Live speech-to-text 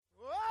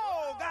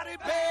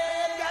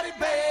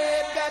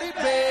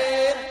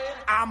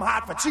I'm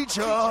hot for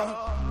teacher.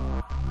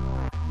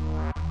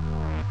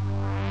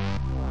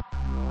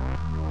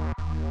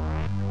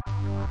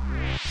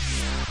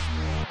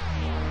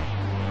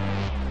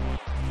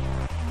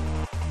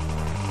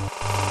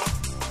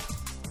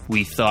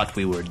 We thought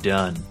we were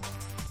done.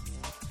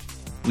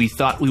 We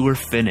thought we were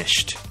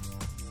finished.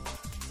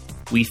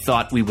 We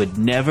thought we would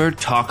never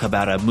talk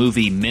about a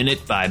movie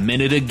minute by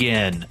minute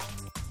again.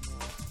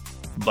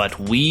 But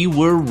we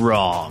were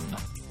wrong.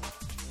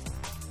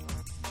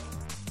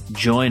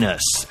 Join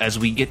us as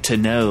we get to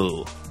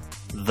know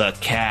the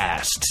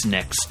cast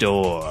next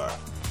door.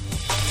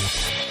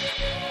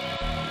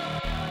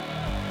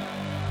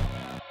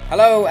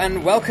 Hello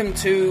and welcome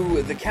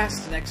to The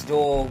Cast Next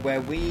Door,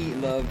 where we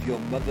love your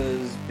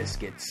mother's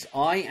biscuits.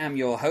 I am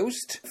your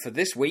host for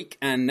this week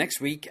and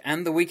next week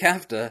and the week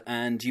after,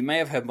 and you may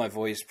have heard my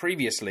voice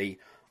previously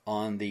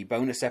on the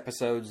bonus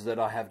episodes that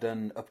I have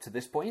done up to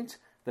this point,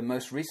 the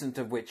most recent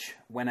of which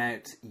went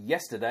out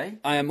yesterday.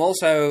 I am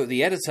also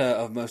the editor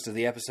of most of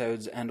the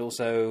episodes, and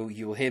also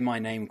you will hear my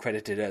name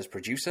credited as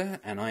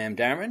producer, and I am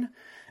Darren.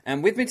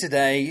 And with me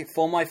today,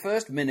 for my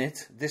first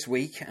minute this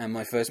week, and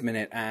my first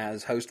minute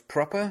as host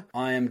proper,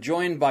 I am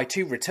joined by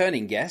two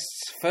returning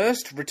guests.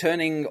 First,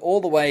 returning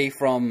all the way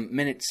from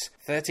minutes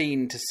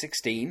 13 to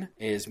 16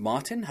 is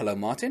Martin. Hello,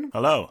 Martin.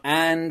 Hello.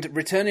 And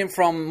returning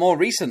from more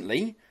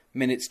recently,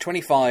 minutes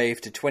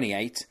 25 to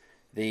 28,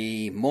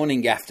 the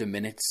morning after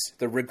minutes,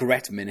 the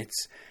regret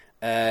minutes,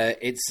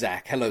 it's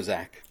Zach. Hello,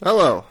 Zach.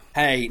 Hello.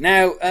 Hey,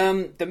 now,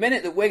 the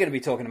minute that we're going to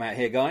be talking about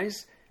here,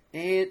 guys,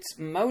 it's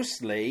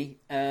mostly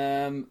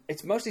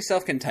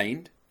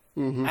self-contained,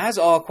 as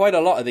are quite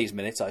a lot of these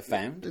minutes, I've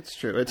found. It's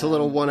true. It's a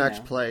little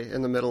one-act play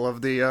in the middle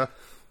of the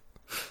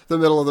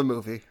middle of the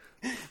movie.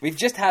 We've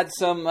just had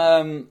some,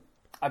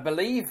 I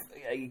believe,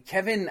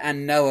 Kevin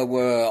and Noah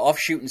were off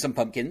shooting some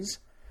pumpkins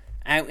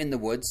out in the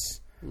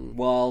woods,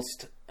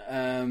 whilst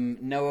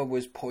Noah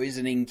was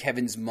poisoning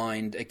Kevin's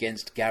mind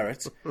against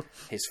Garrett,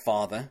 his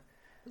father.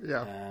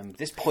 Yeah.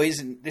 This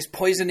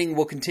poisoning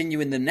will continue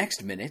in the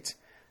next minute.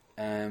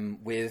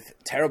 With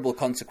terrible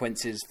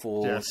consequences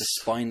for the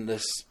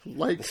spineless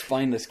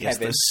Kevin. Yes,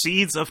 the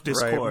seeds of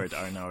discord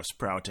are now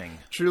sprouting.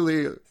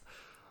 Truly,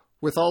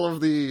 with all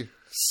of the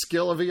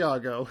skill of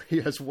Iago,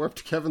 he has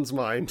warped Kevin's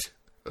mind.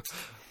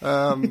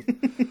 I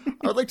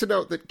would like to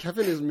note that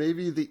Kevin is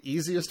maybe the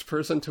easiest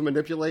person to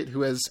manipulate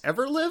who has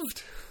ever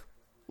lived.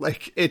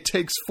 Like, it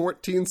takes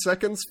 14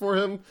 seconds for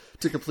him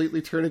to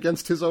completely turn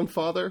against his own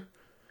father.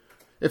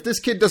 If this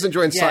kid doesn't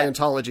join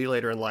Scientology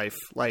later in life,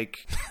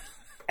 like...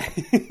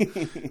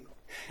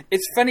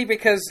 It's funny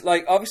because,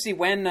 like, obviously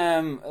when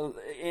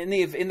in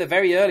the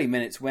very early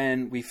minutes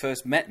when we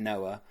first met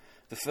Noah,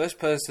 the first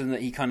person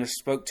that he kind of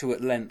spoke to at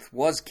length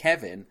was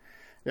Kevin,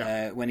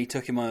 when he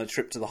took him on a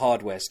trip to the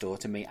hardware store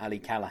to meet Ali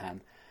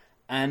Callahan,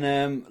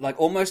 and like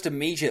almost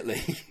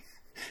immediately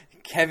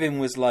Kevin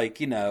was like,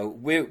 you know,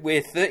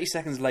 we're 30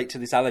 seconds late to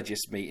this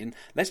allergist meeting,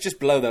 let's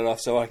just blow that off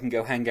so I can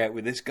go hang out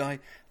with this guy.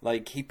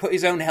 Like, he put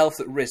his own health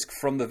at risk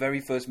from the very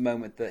first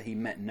moment that he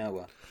met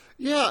Noah.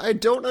 Yeah, I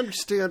don't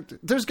understand.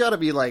 There's got to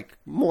be, like,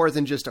 more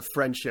than just a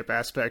friendship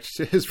aspect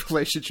to his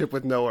relationship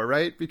with Noah,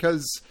 right?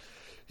 Because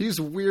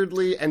he's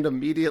weirdly and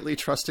immediately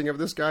trusting of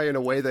this guy in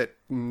a way that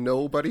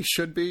nobody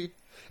should be.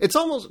 It's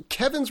almost...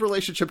 Kevin's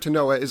relationship to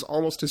Noah is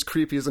almost as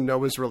creepy as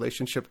Noah's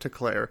relationship to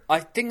Claire.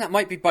 I think that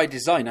might be by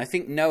design. I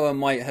think Noah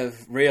might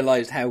have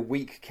realized how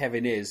weak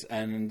Kevin is,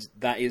 and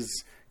that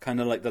is kind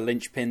of like the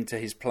linchpin to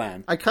his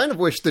plan. I kind of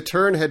wish the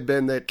turn had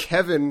been that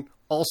Kevin...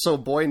 also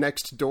boy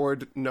next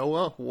doored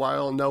Noah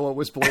while Noah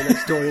was boy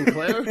next dooring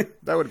Claire.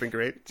 That would have been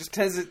great. Just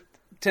turns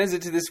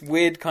it to this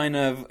weird kind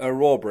of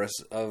Ouroboros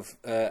of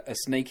a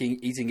snake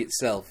eating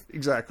itself.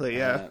 Exactly,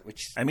 yeah.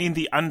 I mean,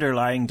 the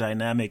underlying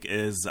dynamic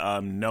is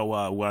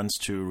Noah wants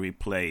to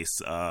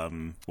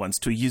wants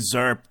to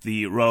usurp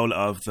the role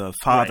of the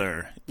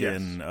father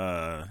in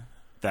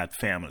that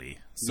family.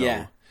 So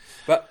yeah,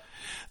 but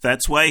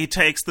that's why he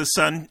takes the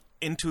son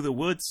into the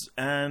woods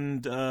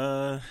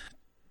and...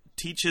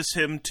 teaches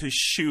him to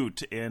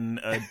shoot in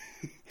a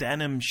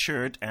denim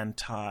shirt and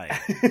tie.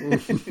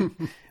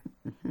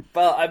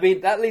 Well, I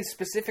mean, that leads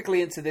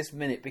specifically into this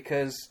minute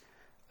because,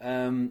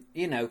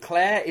 you know,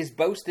 Claire is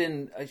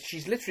boasting.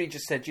 She's literally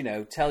just said, you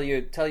know, tell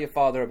your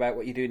father about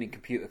what you're doing in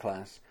computer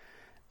class.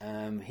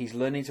 He's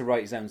learning to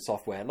write his own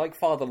software, like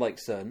father, like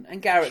son.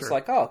 And Garrett's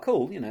like, oh,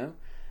 cool, you know.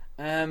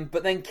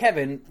 But then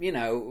Kevin, you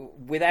know,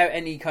 without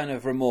any kind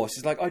of remorse,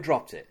 is like, I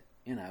dropped it,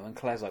 you know. And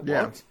Claire's like, what?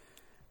 Yeah.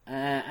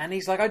 And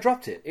he's like, I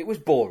dropped it. It was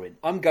boring.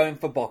 I'm going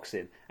for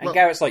boxing. And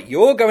Garrett's like,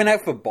 you're going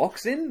out for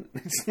boxing?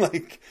 It's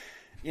like,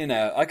 you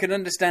know, I can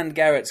understand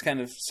Garrett's kind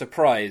of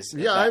surprise.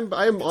 Yeah,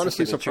 I'm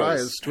honestly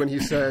surprised when he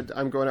said,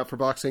 I'm going out for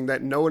boxing,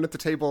 that no one at the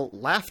table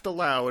laughed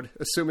aloud,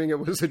 assuming it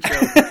was a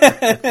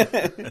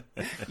joke.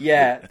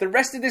 Yeah, the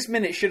rest of this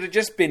minute should have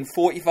just been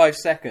 45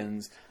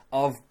 seconds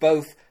of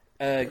both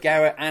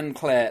Garrett and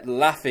Claire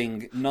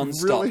laughing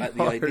non-stop really at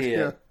the hard,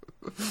 idea.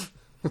 Yeah.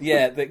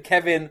 Yeah, that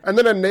Kevin... And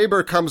then a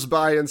neighbor comes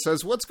by and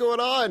says, what's going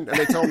on? And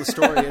they tell him the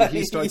story, and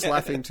he starts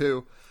laughing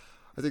too.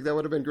 I think that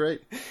would have been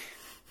great.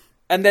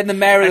 And then the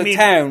mayor of the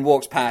town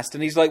walks past,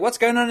 and he's like, "What's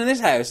going on in this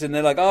house?" And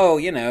they're like, "Oh,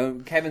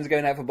 Kevin's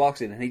going out for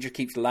boxing," and he just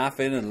keeps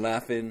laughing and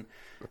laughing.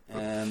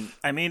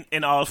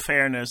 In all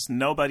fairness,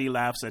 nobody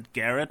laughs at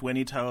Garrett when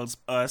he tells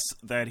us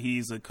that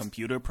he's a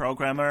computer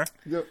programmer.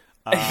 Yep.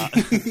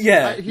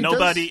 Yeah,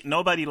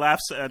 nobody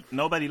laughs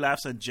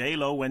at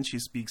J-Lo when she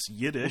speaks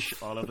Yiddish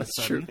all of a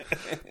sudden.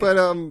 True. But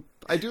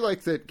I do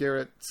like that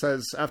Garrett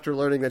says, after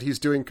learning that he's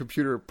doing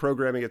computer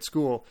programming at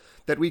school,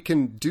 that we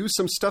can do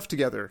some stuff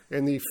together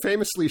in the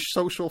famously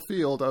social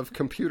field of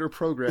computer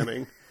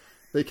programming.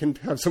 They can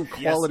have some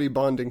quality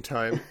bonding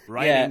time.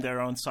 Writing their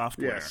own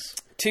software. Yes.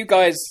 Two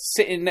guys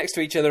sitting next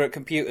to each other at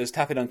computers,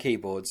 tapping on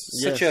keyboards.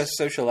 Such a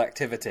social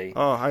activity.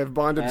 Oh, I have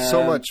bonded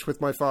so much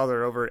with my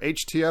father over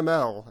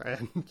HTML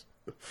and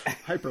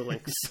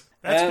hyperlinks.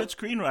 That's good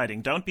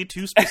screenwriting. Don't be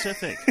too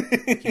specific.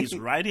 He's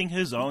writing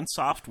his own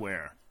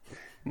software.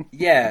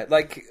 Yeah,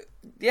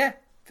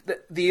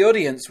 the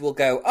audience will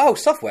go, "Oh,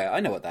 software,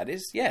 I know what that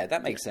is. Yeah,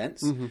 that makes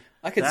sense." Mm-hmm.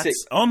 I could see.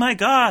 Oh my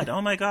god!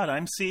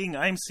 I'm seeing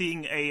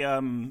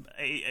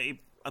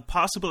a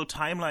possible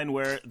timeline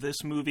where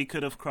this movie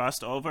could have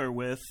crossed over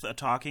with a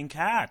talking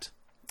cat.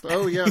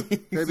 Oh yeah,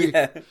 maybe.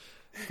 Yeah.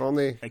 If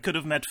only I could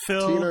have met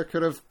Phil. Tina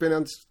could have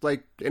been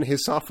in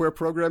his software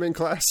programming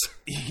class.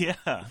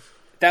 Yeah.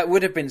 That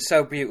would have been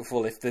so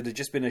beautiful if there had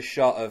just been a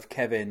shot of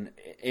Kevin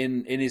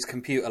in his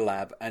computer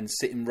lab and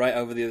sitting right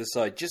over the other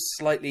side, just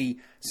slightly.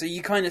 So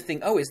you kind of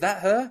think, "Oh, is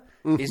that her?"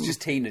 Mm-hmm. It's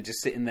just Tina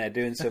just sitting there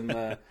doing some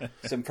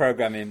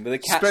programming with a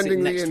cat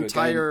spending sitting next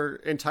the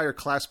entire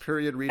class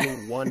period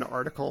reading one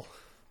article.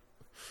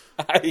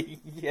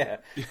 Yeah,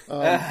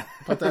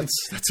 but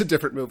that's a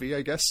different movie,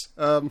 I guess.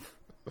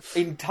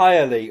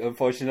 Entirely,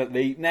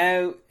 unfortunately.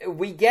 Now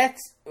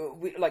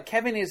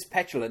Kevin is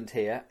petulant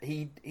here.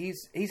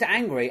 He's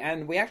angry,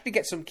 and we actually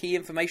get some key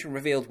information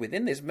revealed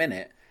within this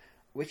minute,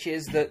 which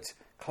is that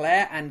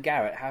Claire and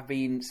Garrett have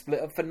been split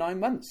up for 9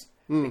 months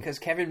because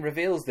Kevin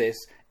reveals this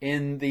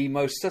in the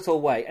most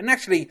subtle way. And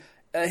actually,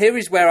 here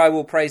is where I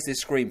will praise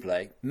this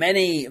screenplay.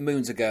 Many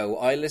moons ago,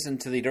 I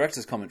listened to the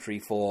director's commentary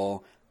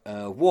for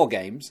War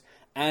Games,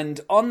 and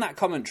on that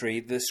commentary,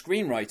 the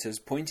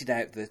screenwriters pointed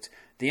out that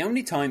the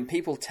only time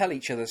people tell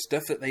each other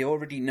stuff that they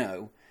already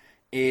know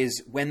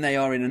is when they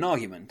are in an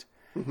argument.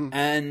 Mm-hmm.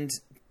 And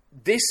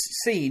this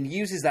scene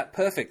uses that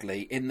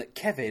perfectly in that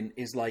Kevin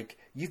is like,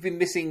 "You've been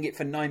missing it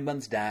for 9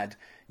 months, Dad.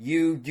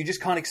 You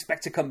just can't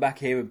expect to come back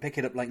here and pick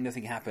it up like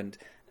nothing happened."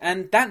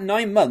 And that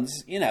 9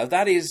 months,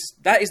 that is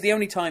the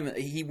only time that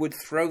he would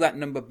throw that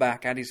number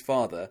back at his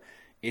father,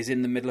 is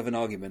in the middle of an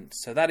argument.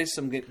 So that is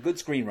some good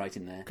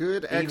screenwriting there.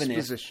 Good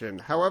exposition.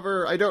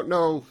 However, I don't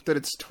know that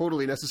it's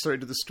totally necessary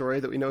to the story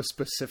that we know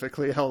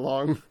specifically how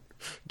long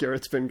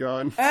Garrett's been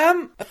gone.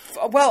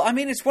 Well,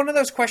 it's one of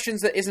those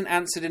questions that isn't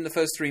answered in the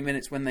first 3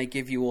 minutes when they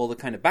give you all the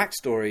kind of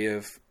backstory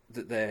of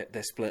that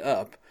they're split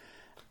up.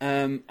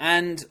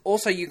 And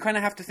also, you kind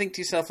of have to think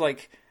to yourself,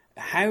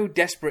 how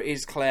desperate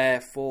is Claire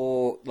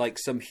for,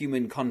 some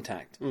human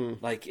contact?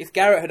 If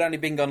Garrett had only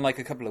been gone, a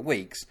couple of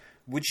weeks,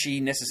 would she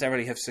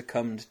necessarily have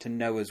succumbed to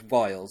Noah's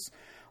wiles?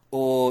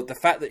 Or the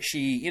fact that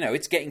she,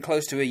 it's getting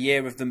close to a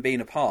year of them being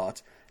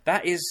apart,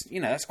 that is,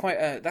 that's quite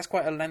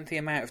a lengthy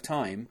amount of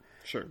time.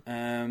 Sure.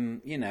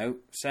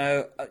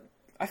 So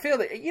I feel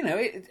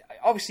that,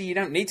 obviously you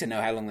don't need to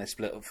know how long they're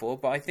split up for,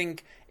 but I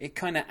think it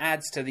kind of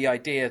adds to the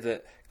idea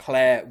that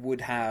Claire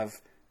would have,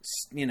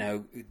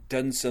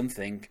 done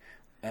something,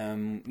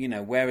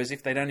 whereas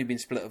if they'd only been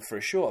split up for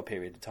a shorter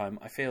period of time,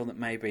 I feel that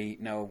maybe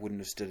Noah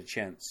wouldn't have stood a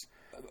chance.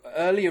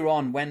 Earlier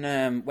on,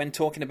 when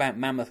talking about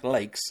Mammoth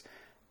Lakes,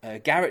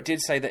 Garrett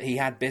did say that he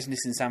had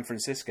business in San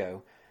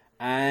Francisco,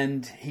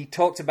 and he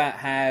talked about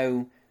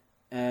how,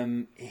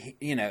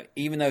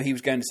 even though he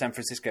was going to San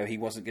Francisco, he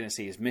wasn't going to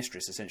see his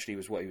mistress, essentially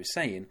was what he was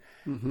saying.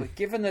 Mm-hmm. But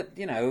given that,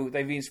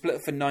 they've been split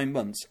up for 9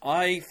 months,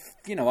 I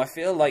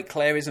feel like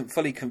Claire isn't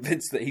fully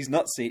convinced that he's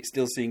not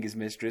still seeing his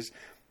mistress,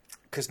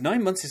 because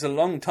 9 months is a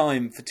long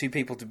time for two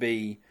people to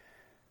be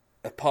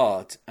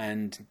apart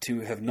and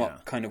to have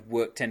not kind of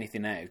worked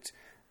anything out.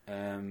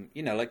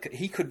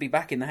 He could be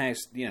back in the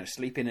house,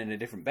 sleeping in a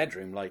different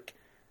bedroom,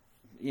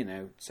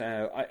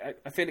 so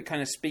I feel it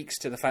kind of speaks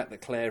to the fact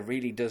that Claire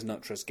really does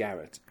not trust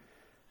Garrett.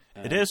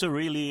 It is a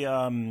really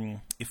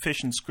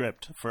efficient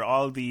script for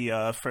all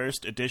the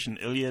first edition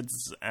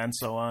Iliads and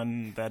so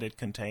on that it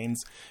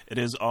contains. It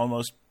is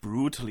almost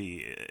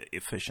brutally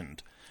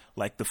efficient.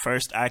 The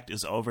first act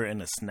is over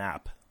in a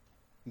snap.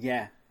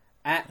 Yeah.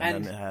 And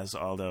then it has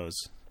all those.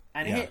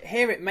 And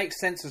here it makes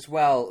sense as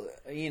well,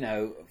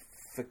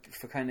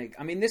 for kind of...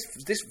 this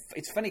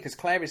it's funny because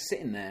Claire is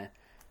sitting there,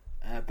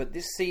 but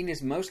this scene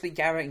is mostly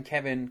Garrett and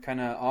Kevin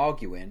kind of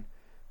arguing.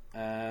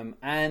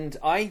 And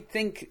I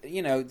think,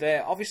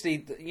 they're obviously,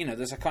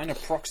 there's a kind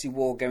of proxy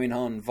war going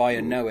on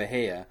via Noah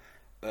here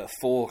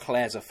for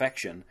Claire's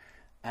affection.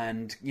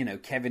 And,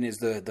 Kevin is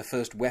the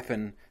first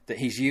weapon that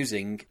he's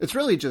using. It's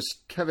really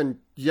just Kevin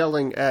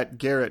yelling at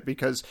Garrett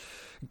because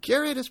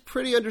Garrett is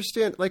pretty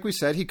like we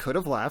said, he could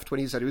have laughed when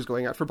he said he was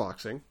going out for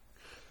boxing.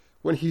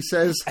 when he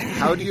says,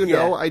 "How do you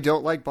know I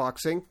don't like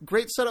boxing?"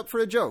 Great setup for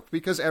a joke,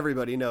 because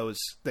everybody knows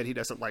that he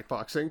doesn't like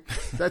boxing.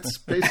 That's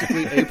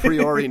basically a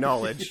priori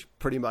knowledge,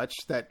 pretty much,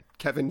 that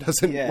Kevin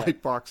doesn't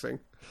like boxing.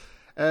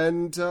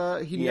 And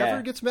he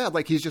never gets mad.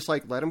 Like, he's just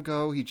like, let him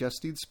go. He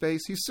just needs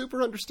space. He's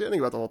super understanding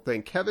about the whole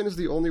thing. Kevin is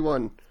the only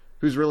one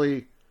who's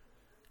really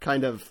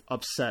kind of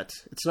upset.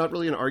 It's not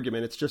really an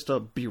argument. It's just a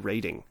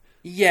berating.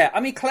 Yeah, I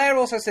mean, Claire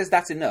also says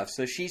that's enough.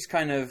 So she's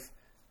kind of,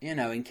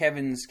 and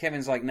Kevin's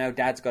like, no,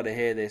 Dad's got to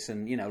hear this.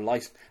 And,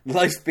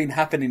 life's been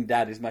happening,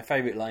 Dad, is my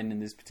favourite line in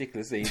this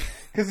particular scene.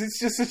 Because it's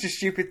just such a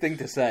stupid thing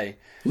to say.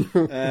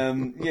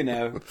 And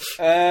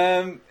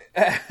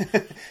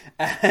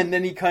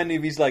then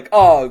he's like,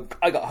 oh,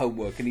 I got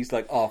homework. And he's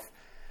like, off.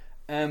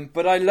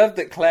 But I love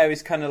that Claire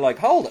is kind of like,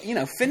 hold,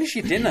 finish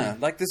your dinner.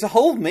 Like, there's a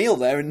whole meal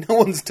there and no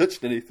one's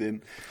touched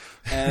anything.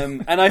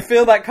 And I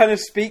feel that kind of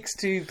speaks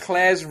to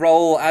Claire's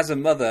role as a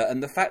mother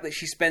and the fact that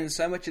she spends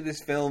so much of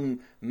this film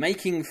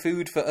making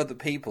food for other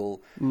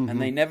people,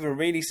 and they never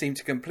really seem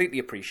to completely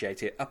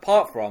appreciate it,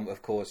 apart from,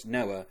 of course,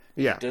 Noah,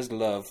 who does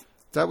love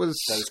those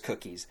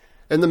cookies.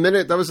 And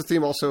that was the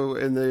theme also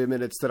in the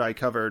minutes that I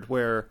covered,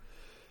 where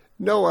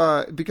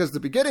Noah, because the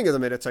beginning of the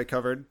minutes I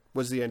covered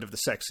was the end of the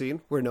sex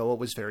scene, where Noah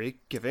was very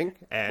giving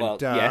and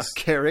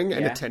caring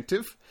and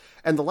attentive.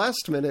 And the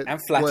last minute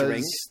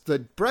was the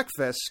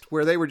breakfast,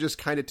 where they were just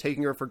kind of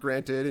taking her for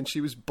granted, and she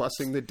was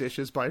bussing the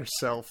dishes by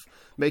herself,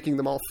 making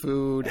them all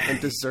food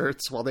and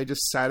desserts while they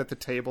just sat at the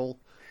table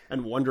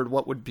and wondered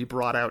what would be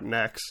brought out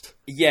next.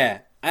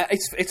 Yeah.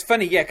 It's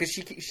funny, because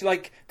she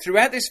like,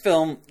 throughout this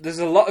film, there's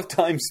a lot of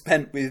time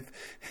spent with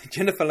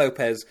Jennifer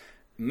Lopez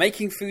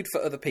making food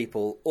for other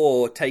people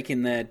or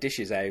taking their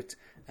dishes out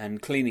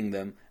and cleaning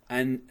them,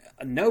 and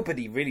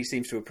nobody really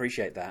seems to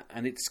appreciate that.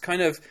 And it's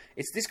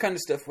this kind of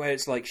stuff where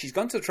it's like she's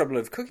gone to the trouble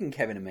of cooking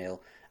Kevin a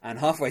meal, and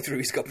halfway through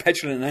he's got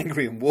petulant and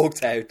angry and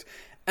walked out.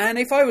 And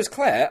if I was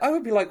Claire, I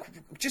would be like,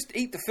 just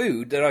eat the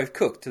food that I've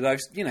cooked, that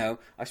I've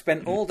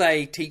spent all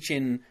day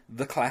teaching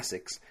the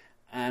classics.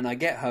 And I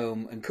get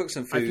home and cook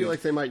some food. I feel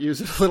like they might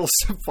use it a little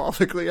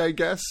symbolically, I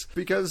guess,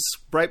 because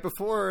right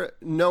before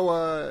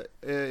Noah,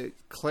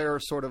 Claire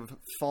sort of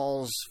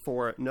falls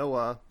for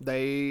Noah,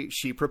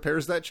 she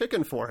prepares that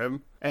chicken for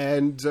him.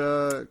 And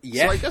so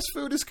I guess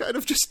food is kind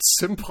of just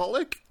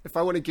symbolic. If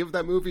I want to give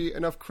that movie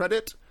enough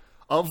credit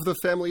of the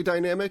family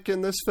dynamic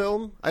in this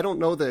film, I don't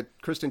know that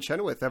Kristen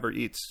Chenoweth ever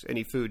eats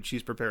any food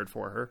she's prepared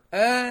for her.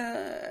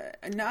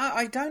 No,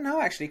 I don't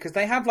know, actually, because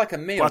they have like a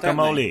meal, guacamole.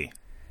 Don't they?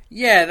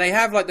 Yeah, they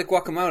have like the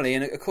guacamole,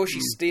 and of course she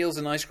steals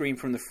an ice cream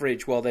from the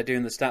fridge while they're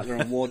doing the Statler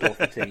and Waldorf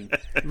routine.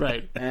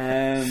 Right. But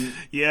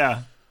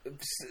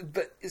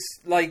it's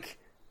like,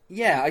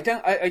 I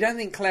don't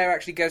think Claire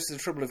actually goes to the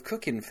trouble of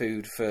cooking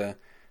food for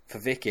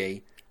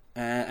Vicky,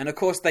 and of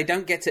course they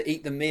don't get to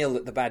eat the meal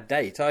at the bad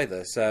date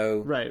either.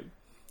 So right.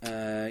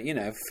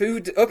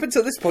 Food up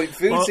until this point,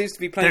 seems to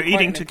be playing. They're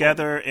eating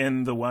together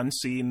in the one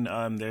scene.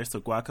 There's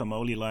the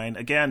guacamole line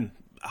again.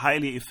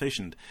 Highly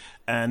efficient,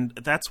 and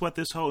that's what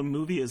this whole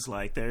movie is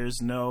like.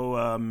 There's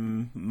no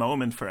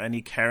moment for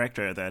any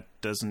character that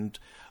doesn't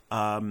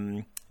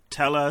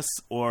tell us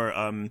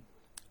or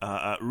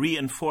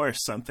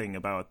reinforce something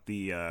about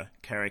the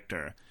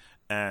character,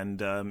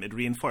 and it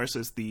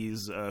reinforces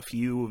these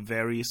few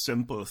very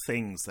simple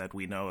things that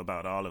we know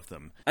about all of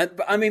them.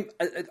 I mean,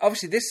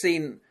 obviously this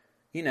scene,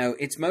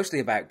 it's mostly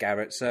about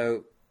Garrett,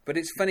 but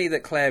it's funny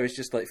that Claire is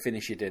just like,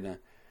 finish your dinner.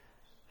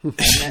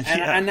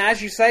 And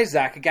as you say,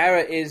 Zach,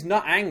 Garrett is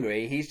not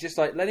angry. He's just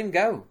like, let him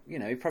go.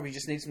 He probably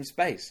just needs some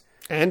space.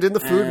 And in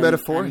the food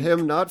metaphor,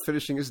 him not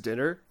finishing his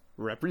dinner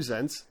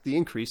represents the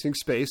increasing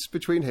space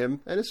between him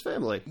and his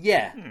family.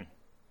 Yeah.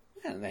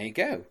 Yeah, there you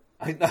go.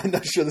 I'm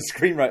not sure the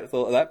screenwriter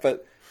thought of that,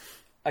 but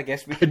I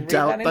guess we can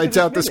I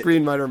doubt the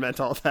screenwriter meant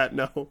all that,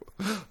 no.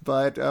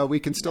 But we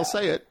can still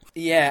say it.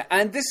 Yeah,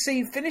 and this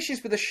scene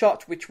finishes with a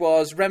shot which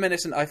was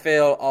reminiscent, I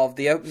feel, of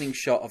the opening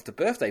shot of the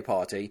birthday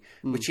party,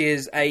 which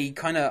is a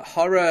kind of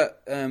horror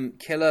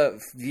killer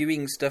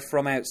viewing stuff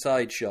from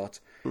outside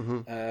shot,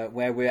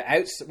 where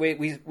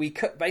we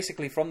cut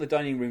basically from the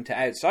dining room to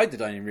outside the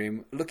dining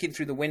room, looking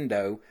through the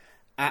window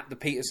at the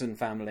Peterson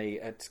family,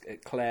 at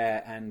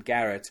Claire and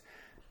Garrett,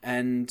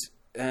 and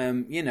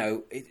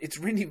it's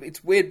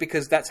weird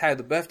because that's how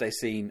the birthday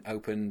scene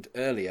opened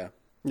earlier.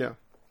 Yeah.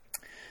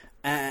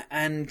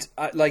 And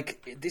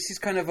this is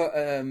kind of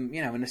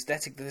an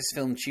aesthetic that this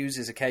film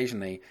chooses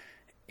occasionally,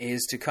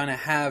 is to kind of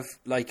have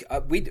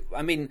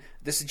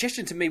the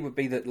suggestion to me would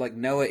be that like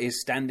Noah is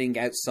standing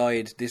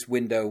outside this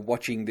window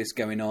watching this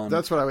going on.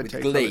 That's what I would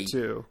take from it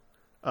too.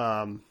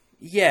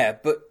 Yeah,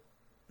 but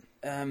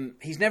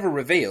he's never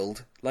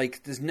revealed.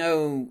 Like, there's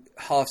no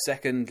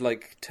half-second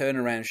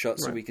turnaround shot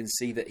so we can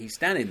see that he's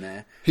standing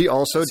there. He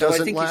also so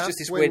doesn't I think laugh it's just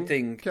this when weird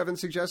thing. Kevin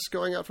suggests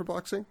going out for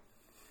boxing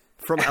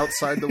from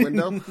outside the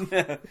window.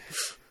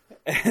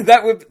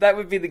 That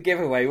would be the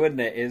giveaway,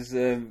 wouldn't it? Is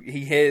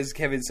he hears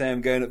Kevin say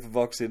I'm going up for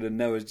boxing, and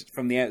Noah's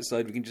from the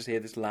outside. We can just hear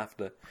this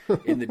laughter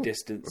in the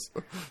distance.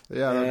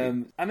 Yeah.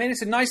 I mean,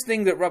 it's a nice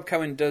thing that Rob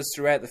Cohen does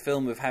throughout the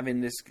film of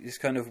having this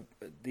kind of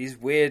these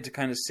weird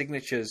kind of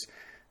signatures.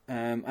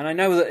 And I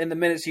know that in the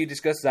minutes you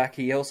discussed, Zach,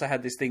 he also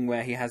had this thing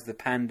where he has the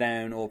pan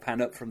down or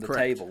pan up from the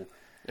table,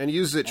 and he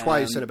uses it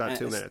twice in about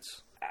 2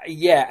 minutes.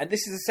 Yeah, and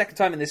this is the second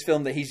time in this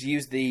film that he's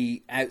used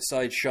the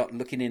outside shot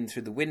looking in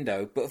through the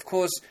window. But of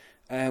course,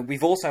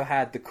 we've also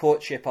had the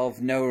courtship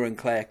of Noah and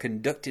Claire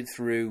conducted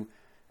through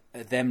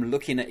them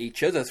looking at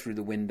each other through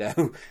the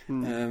window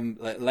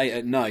late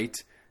at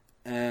night.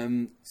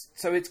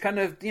 So it's kind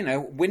of,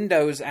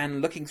 windows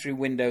and looking through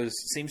windows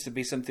seems to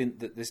be something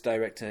that this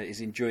director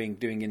is enjoying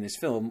doing in this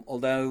film,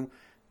 although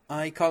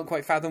I can't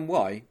quite fathom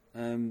why.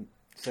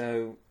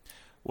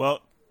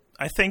 Well,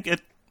 I think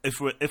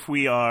if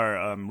we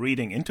are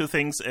reading into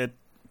things, it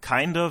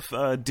kind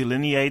of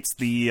delineates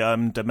the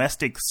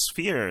domestic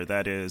sphere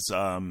that is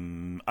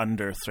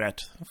under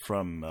threat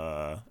from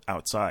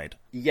outside.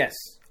 Yes,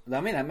 I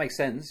mean that makes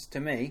sense to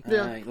me.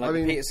 Yeah,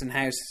 the Peterson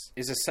house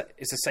is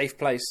a safe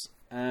place.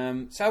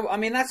 So I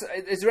mean,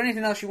 is there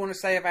anything else you want to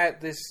say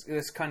about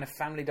this kind of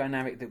family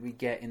dynamic that we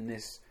get in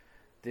this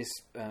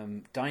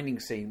dining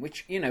scene,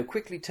 which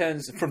quickly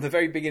turns from the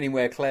very beginning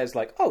where Claire's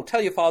like, "Oh,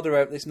 tell your father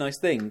about this nice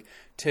thing,"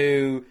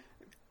 to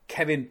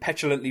Kevin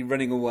petulantly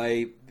running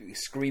away,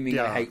 screaming,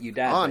 "I hate you,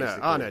 Dad!"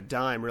 On a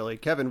dime, really.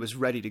 Kevin was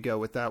ready to go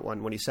with that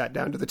one when he sat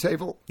down to the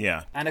table.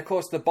 Yeah, and of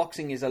course the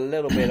boxing is a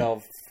little bit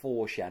of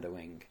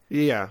foreshadowing.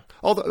 Yeah,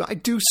 although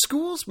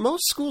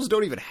most schools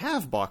don't even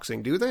have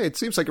boxing, do they? It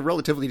seems like a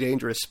relatively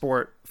dangerous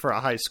sport for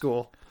a high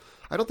school.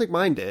 I don't think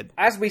mine did.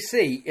 As we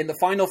see in the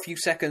final few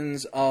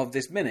seconds of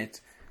this minute,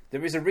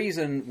 there is a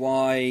reason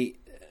why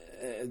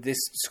this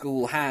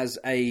school has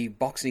a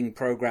boxing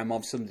program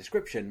of some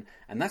description,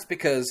 and that's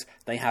because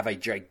they have a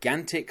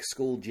gigantic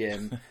school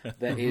gym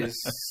that is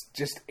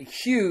just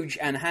huge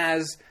and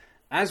has,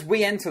 as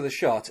we enter the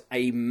shot,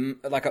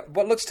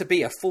 what looks to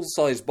be a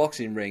full-size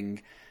boxing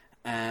ring,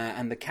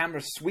 and the camera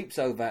sweeps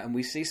over and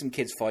we see some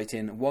kids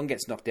fighting. One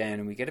gets knocked down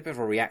and we get a bit of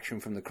a reaction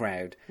from the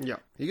crowd. Yeah,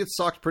 he gets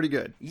socked pretty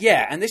good.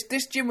 Yeah, and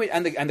this gym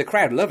and the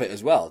crowd love it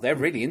as well. They're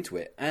really into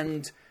it,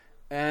 and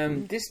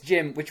this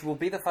gym, which will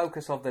be the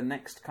focus of the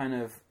next kind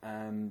of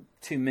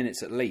 2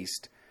 minutes at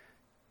least,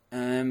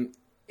 it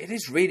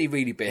is really,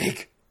 really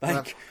big.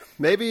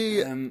 Maybe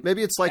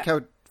it's like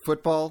how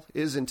football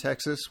is in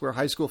Texas, where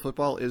high school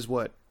football is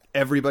what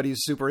everybody's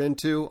super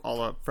into,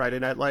 all of Friday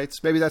Night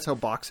Lights. Maybe that's how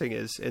boxing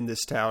is in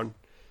this town.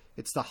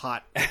 It's the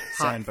hot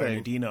San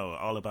Bernardino,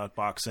 all about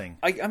boxing.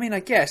 I mean, I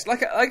guess,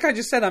 like I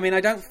just said, I mean,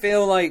 I don't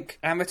feel like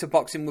amateur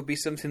boxing would be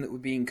something that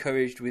would be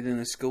encouraged within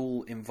a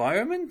school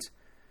environment.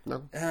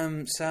 No.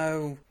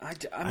 So I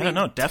mean, don't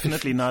know.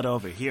 Definitely not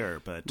over here,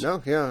 but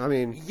no. Yeah, I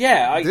mean,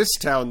 this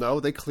town though,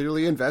 they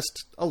clearly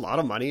invest a lot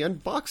of money in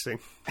boxing.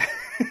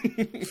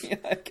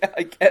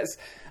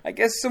 I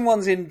guess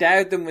someone's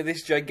endowed them with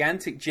this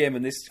gigantic gym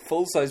and this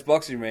full-size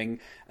boxing ring,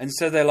 and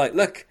so they're like,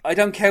 "Look, I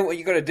don't care what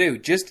you got to do.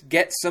 Just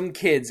get some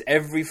kids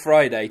every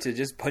Friday to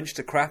just punch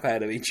the crap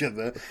out of each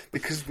other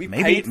because we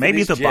paid for maybe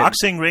this the gym."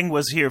 boxing ring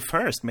was here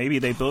first. Maybe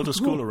they built a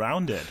school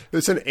around it.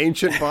 It's an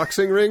ancient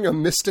boxing ring, a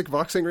mystic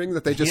boxing ring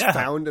that they just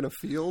found in a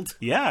field.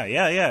 Yeah.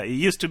 It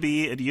used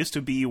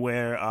to be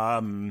where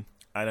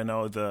I don't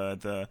know,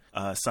 the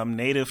some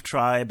native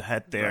tribe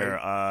had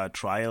their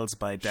trials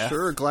by death.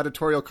 Sure,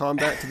 gladiatorial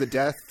combat to the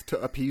death to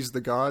appease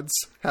the gods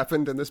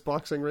happened in this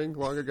boxing ring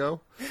long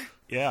ago.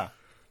 Yeah.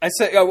 I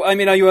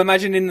mean, are you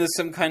imagining there's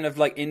some kind of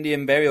like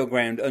Indian burial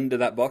ground under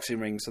that boxing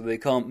ring so they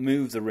can't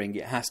move the ring?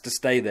 It has to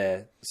stay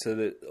there so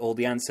that all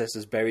the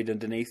ancestors buried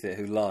underneath it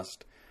who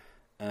lost.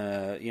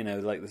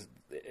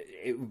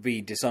 It would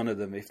be dishonor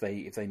them if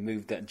they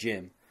moved that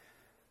gym.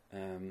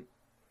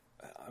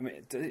 I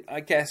mean, I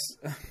guess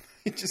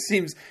it just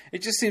seems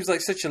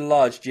like such a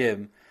large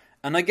gym,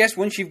 and I guess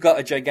once you've got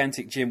a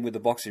gigantic gym with a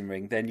boxing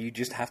ring, then you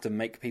just have to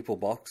make people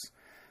box.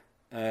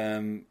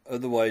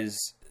 Otherwise,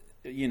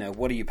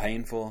 what are you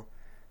paying for?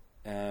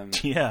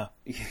 Yeah.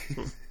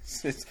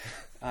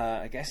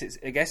 I guess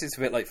it's a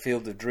bit like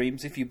Field of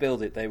Dreams. If you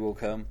build it, they will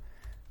come.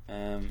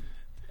 And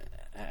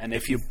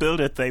if you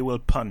build it, they will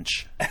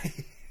punch.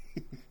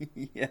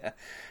 Yeah.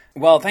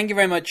 Well, thank you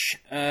very much,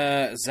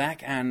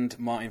 Zach and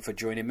Martin, for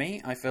joining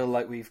me. I feel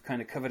like we've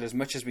kind of covered as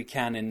much as we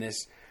can in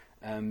this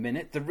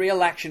minute. The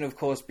real action, of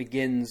course,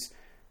 begins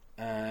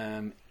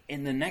in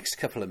the next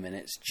couple of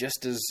minutes,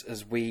 just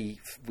as we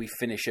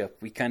finish up.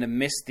 We kind of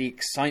miss the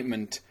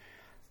excitement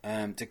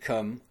to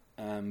come,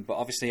 but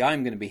obviously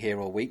I'm going to be here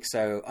all week,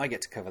 so I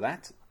get to cover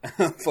that.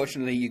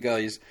 Unfortunately, you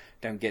guys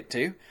don't get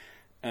to.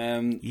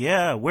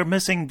 Yeah, we're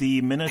missing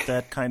the minute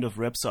that kind of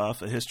rips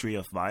off a history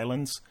of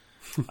violence.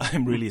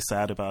 I'm really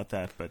sad about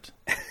that, but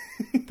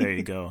There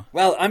you go.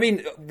 Well, I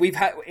mean, we've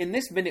had in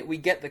this minute we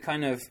get the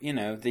kind of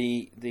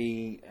the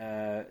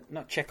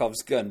not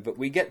Chekhov's gun, but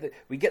we get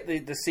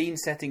the scene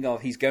setting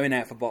of he's going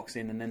out for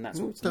boxing, and then that's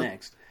what's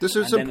next. This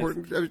is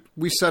important.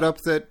 We set up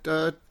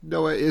that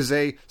Noah is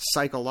a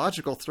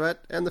psychological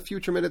threat, and the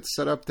future minutes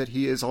set up that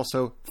he is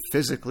also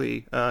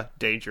physically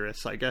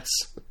dangerous, I guess.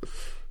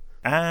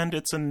 And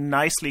it's a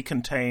nicely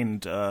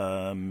contained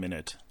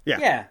minute.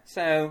 Yeah.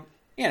 So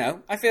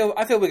I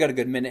feel we got a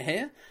good minute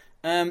here.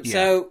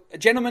 So,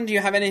 gentlemen, do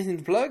you have anything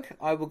to plug?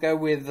 I will go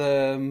with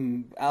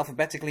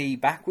alphabetically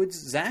backwards,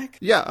 Zach.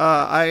 Yeah,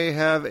 I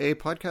have a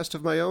podcast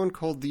of my own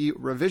called the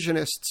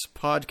Revisionists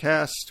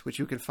Podcast, which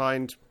you can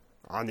find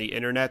on the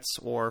internets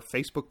or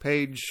Facebook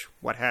page,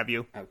 what have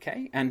you.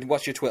 Okay, and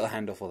what's your Twitter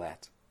handle for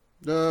that?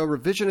 The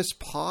Revisionist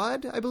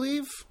Pod, I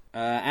believe.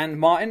 And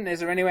Martin,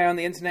 is there anywhere on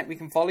the internet we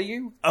can follow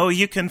you? Oh,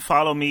 you can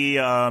follow me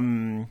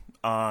on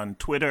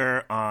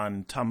Twitter,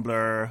 on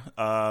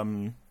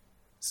Tumblr,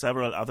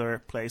 several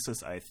other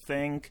places, I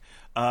think.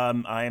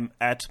 I'm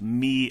at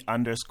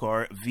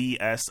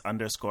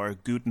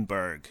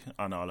me_VS_Gutenberg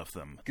on all of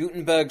them.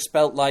 Gutenberg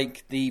spelt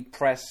like the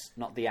press,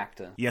 not the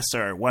actor. Yes,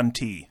 sir. 1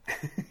 T.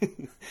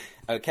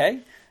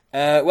 Okay.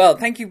 Well,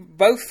 thank you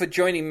both for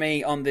joining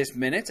me on this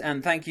minute,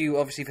 and thank you,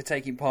 obviously, for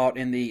taking part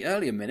in the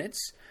earlier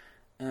minutes.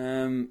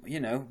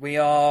 We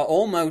are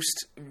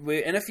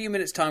in a few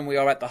minutes' time, we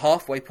are at the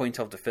halfway point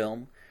of the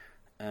film.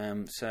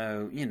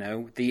 So,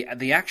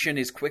 the action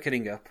is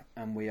quickening up,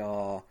 and we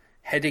are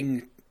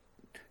heading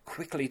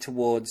quickly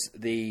towards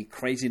the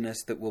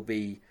craziness that will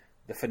be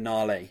the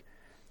finale.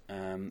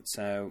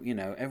 So,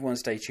 everyone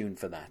stay tuned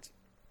for that.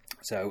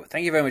 So,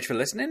 thank you very much for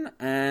listening,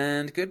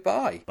 and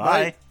goodbye.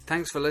 Bye.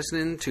 Thanks for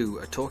listening to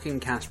A Talking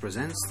Cast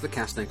Presents The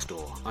Cast Next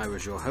Door. I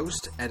was your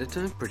host,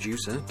 editor,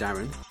 producer,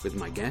 Darren, with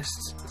my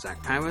guests,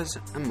 Zach Powers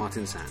and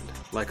Martin Sand.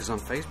 Like us on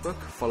Facebook,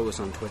 follow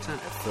us on Twitter at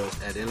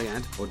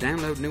FirstEdIliad, or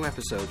download new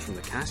episodes from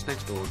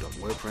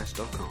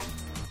thecastnextdoor.wordpress.com,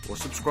 or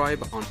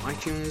subscribe on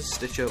iTunes,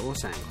 Stitcher, or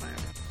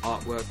SoundCloud.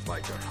 Artwork by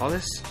Josh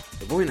Hollis.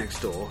 The Boy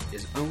Next Door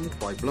is owned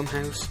by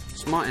Blumhouse,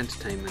 Smart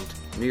Entertainment,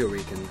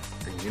 Nuyorican,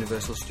 and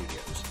Universal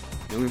Studios.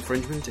 No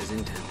infringement is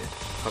intended.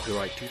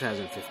 Copyright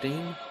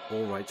 2015,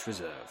 all rights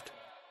reserved.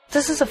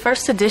 This is a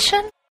first edition?